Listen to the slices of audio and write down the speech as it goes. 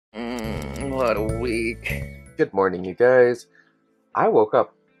What a week. Good morning, you guys. I woke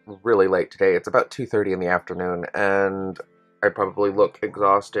up really late today. It's about 2:30 in the afternoon, and I probably look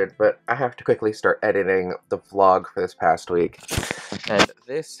exhausted, but I have to quickly start editing the vlog for this past week. And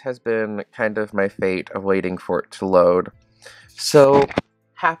this has been kind of my fate of waiting for it to load. So,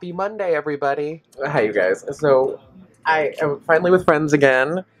 happy Monday, everybody. Hi, you guys. So, I am finally with friends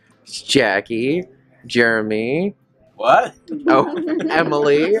again. It's Jackie, Jeremy. What? Oh,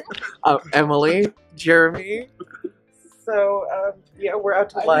 Emily. Emily, Jeremy. So, yeah, we're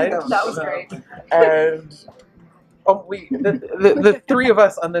out to lunch. That was great. And the three of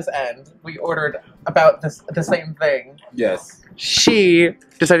us on this end, we ordered about the same thing. Yes. She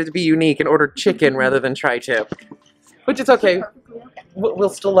decided to be unique and ordered chicken rather than tri-tip, which is okay. We'll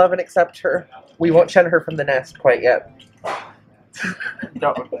still love and accept her. We won't shed her from the nest quite yet.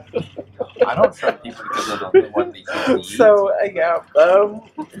 I don't trust people because I don't know what they eat. So yeah, so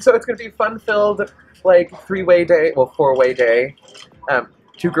it's gonna be fun-filled, like three-way day, well, four-way day.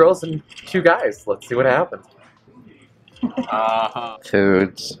 2 girls and 2 guys. Let's see what happens.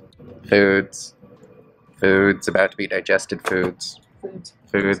 Foods, about to be digested foods.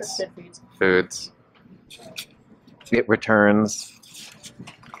 Foods. It returns.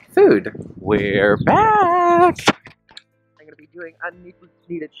 Food. We're back. I'm gonna be doing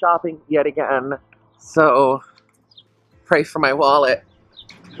unneeded shopping yet again. So pray for my wallet.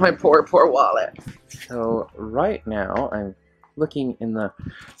 My poor wallet. So right now I'm looking in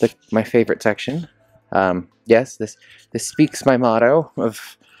my favorite section. Yes, this speaks my motto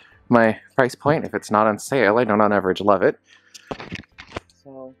of my price point. If it's not on sale, I don't on average love it.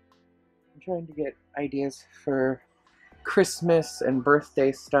 So I'm trying to get ideas for Christmas and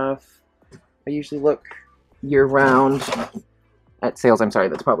birthday stuff. I usually look year-round at sales. I'm sorry,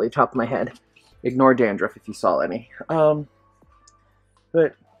 that's probably the top of my head. Ignore dandruff if you saw any.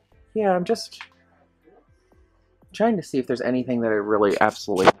 But yeah, I'm just trying to see if there's anything that I really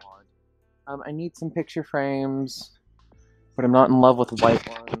absolutely want. I need some picture frames, but I'm not in love with white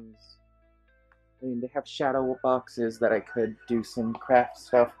ones. I mean, they have shadow boxes that I could do some craft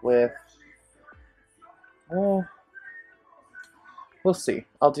stuff with. We'll see.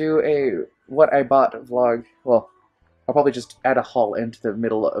 I'll do a what I bought vlog. Well, I'll probably just add a haul into the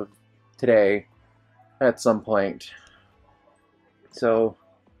middle of today at some point. So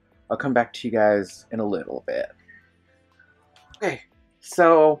I'll come back to you guys in a little bit. Okay,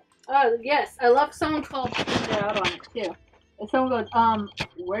 so... Yes, I love someone called out on it, too. If someone goes,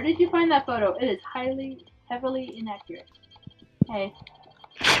 where did you find that photo? It is heavily inaccurate. Hey.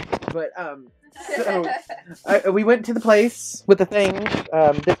 But, so, we went to the place with the things,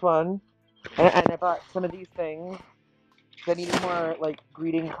 this one, and I bought some of these things. I needed more, like,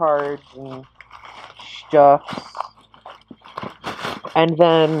 greeting cards and stuff. And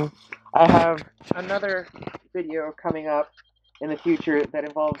then I have another video coming up in the future that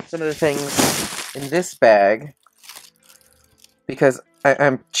involves some of the things in this bag. Because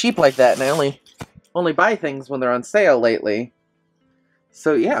I'm cheap like that, and I only buy things when they're on sale lately.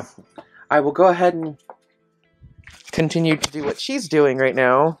 So yeah, I will go ahead and continue to do what she's doing right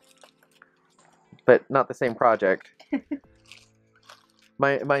now, but not the same project.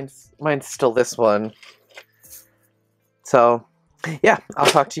 Mine's still this one. So yeah, I'll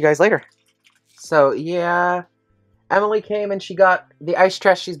talk to you guys later. So yeah, Emily came and she got the ice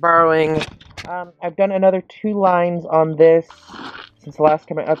chest she's borrowing. I've done another 2 lines on this since the last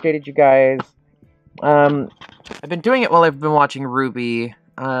time I updated you guys. I've been doing it while I've been watching Ruby.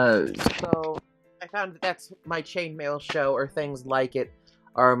 So I found that that's my chainmail show, or things like it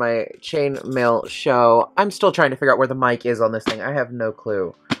are my chainmail show. I'm still trying to figure out where the mic is on this thing. I have no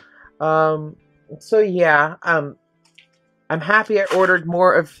clue. So yeah, I'm happy I ordered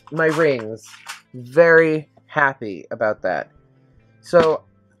more of my rings. Very happy about that. So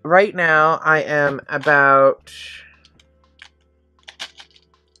right now I am about,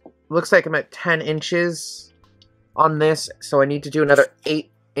 looks like I'm at 10 inches on this, so I need to do another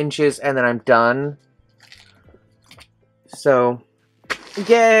 8 inches and then I'm done. So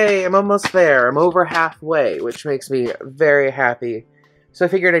yay, I'm almost there. I'm over halfway, which makes me very happy. So I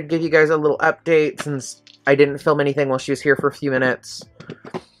figured I'd give you guys a little update since I didn't film anything while she was here for a few minutes.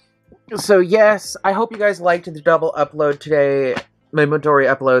 So yes, I hope you guys liked the double upload today, my Midori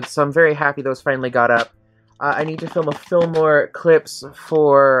uploads, so I'm very happy those finally got up. I need to film a few more clips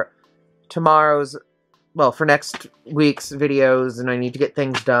for tomorrow's, well, for next week's videos, and I need to get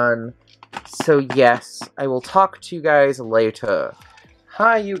things done. So yes, I will talk to you guys later.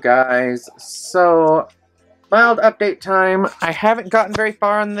 Hi you guys, so mild update time. I haven't gotten very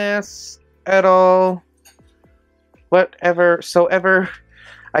far on this at all. Whatever, so ever.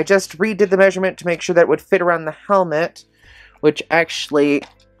 I just redid the measurement to make sure that it would fit around the helmet, which actually,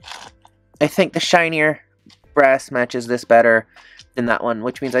 I think the shinier brass matches this better than that one,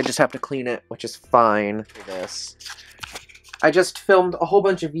 which means I just have to clean it, which is fine for this. I just filmed a whole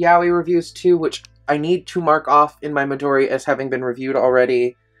bunch of Yaoi reviews too, which I need to mark off in my Midori as having been reviewed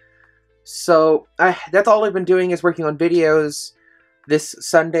already. So, that's all I've been doing is working on videos this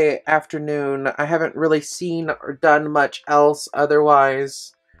Sunday afternoon. I haven't really seen or done much else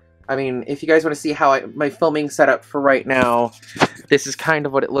otherwise. I mean, if you guys want to see how my filming setup for right now, this is kind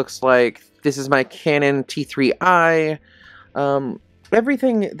of what it looks like. This is my Canon T3i.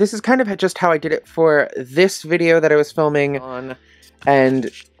 Everything, this is kind of just how I did it for this video that I was filming on, and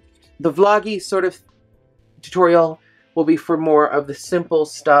the vloggy sort of tutorial will be for more of the simple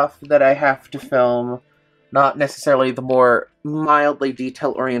stuff that I have to film, not necessarily the more mildly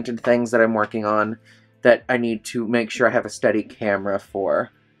detail-oriented things that I'm working on that I need to make sure I have a steady camera for.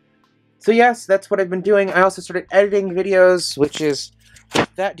 So yes, that's what I've been doing. I also started editing videos, which is what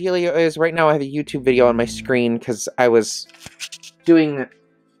that dealio is. Right now I have a YouTube video on my screen because I was doing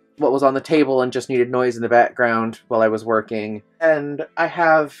what was on the table and just needed noise in the background while I was working. And I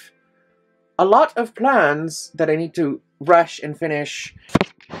have a lot of plans that I need to rush and finish.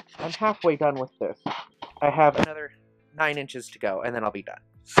 I'm halfway done with this. I have another 9 inches to go, and then I'll be done.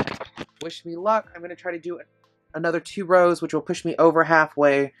 Wish me luck. I'm going to try to do another 2 rows, which will push me over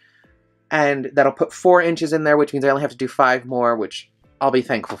halfway. And that'll put 4 inches in there, which means I only have to do 5 more, which I'll be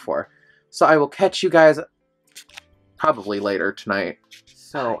thankful for. So I will catch you guys probably later tonight.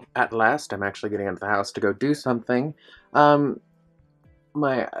 So, at last, I'm actually getting out of the house to go do something. My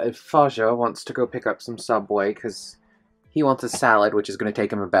Fajo wants to go pick up some Subway, because he wants a salad, which is going to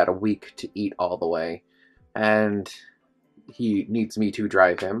take him about a week to eat all the way. And he needs me to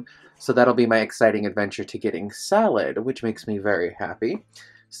drive him. So that'll be my exciting adventure to getting salad, which makes me very happy.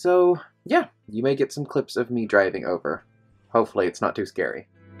 So, yeah, you may get some clips of me driving over. Hopefully it's not too scary.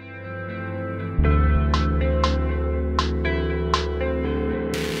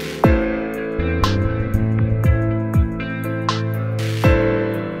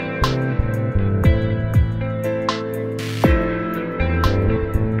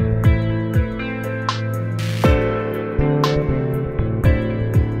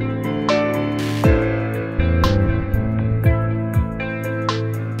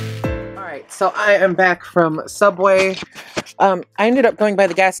 So I am back from Subway. I ended up going by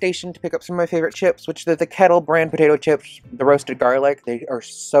the gas station to pick up some of my favorite chips, which are the Kettle brand potato chips, the roasted garlic. They are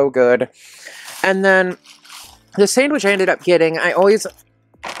so good. And then the sandwich I ended up getting, I always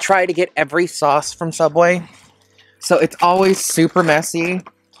try to get every sauce from Subway. So it's always super messy.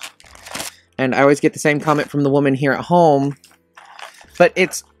 And I always get the same comment from the woman here at home. But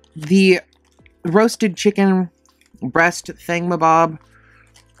it's the roasted chicken breast thingamabob.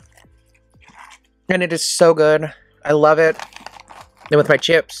 And it is so good. I love it. Then with my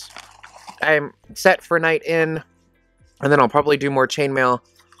chips, I'm set for a night in. And then I'll probably do more chainmail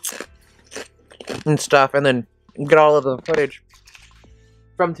and stuff. And then get all of the footage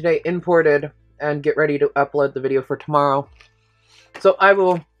from today imported. And get ready to upload the video for tomorrow. So I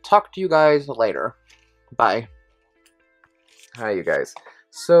will talk to you guys later. Bye. Hi, you guys.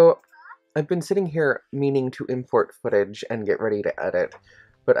 So I've been sitting here meaning to import footage and get ready to edit.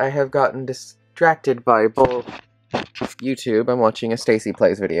 But I have gotten distracted by both YouTube, I'm watching a Stacy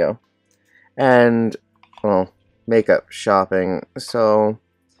Plays video, and, well, makeup shopping, so,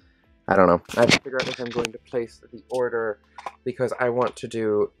 I don't know. I have to figure out if I'm going to place the order, because I want to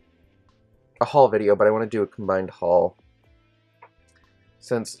do a haul video, but I want to do a combined haul.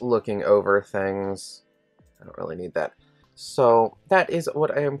 Since looking over things, I don't really need that. So, that is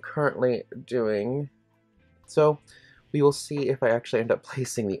what I am currently doing. So, we will see if I actually end up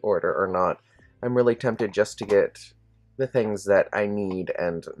placing the order or not. I'm really tempted just to get the things that I need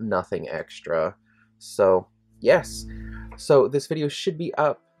and nothing extra. So, yes. So, this video should be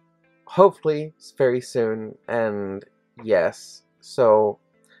up, hopefully, very soon, and yes. So,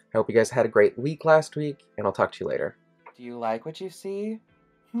 I hope you guys had a great week last week, and I'll talk to you later. Do you like what you see?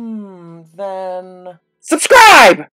 Then... subscribe!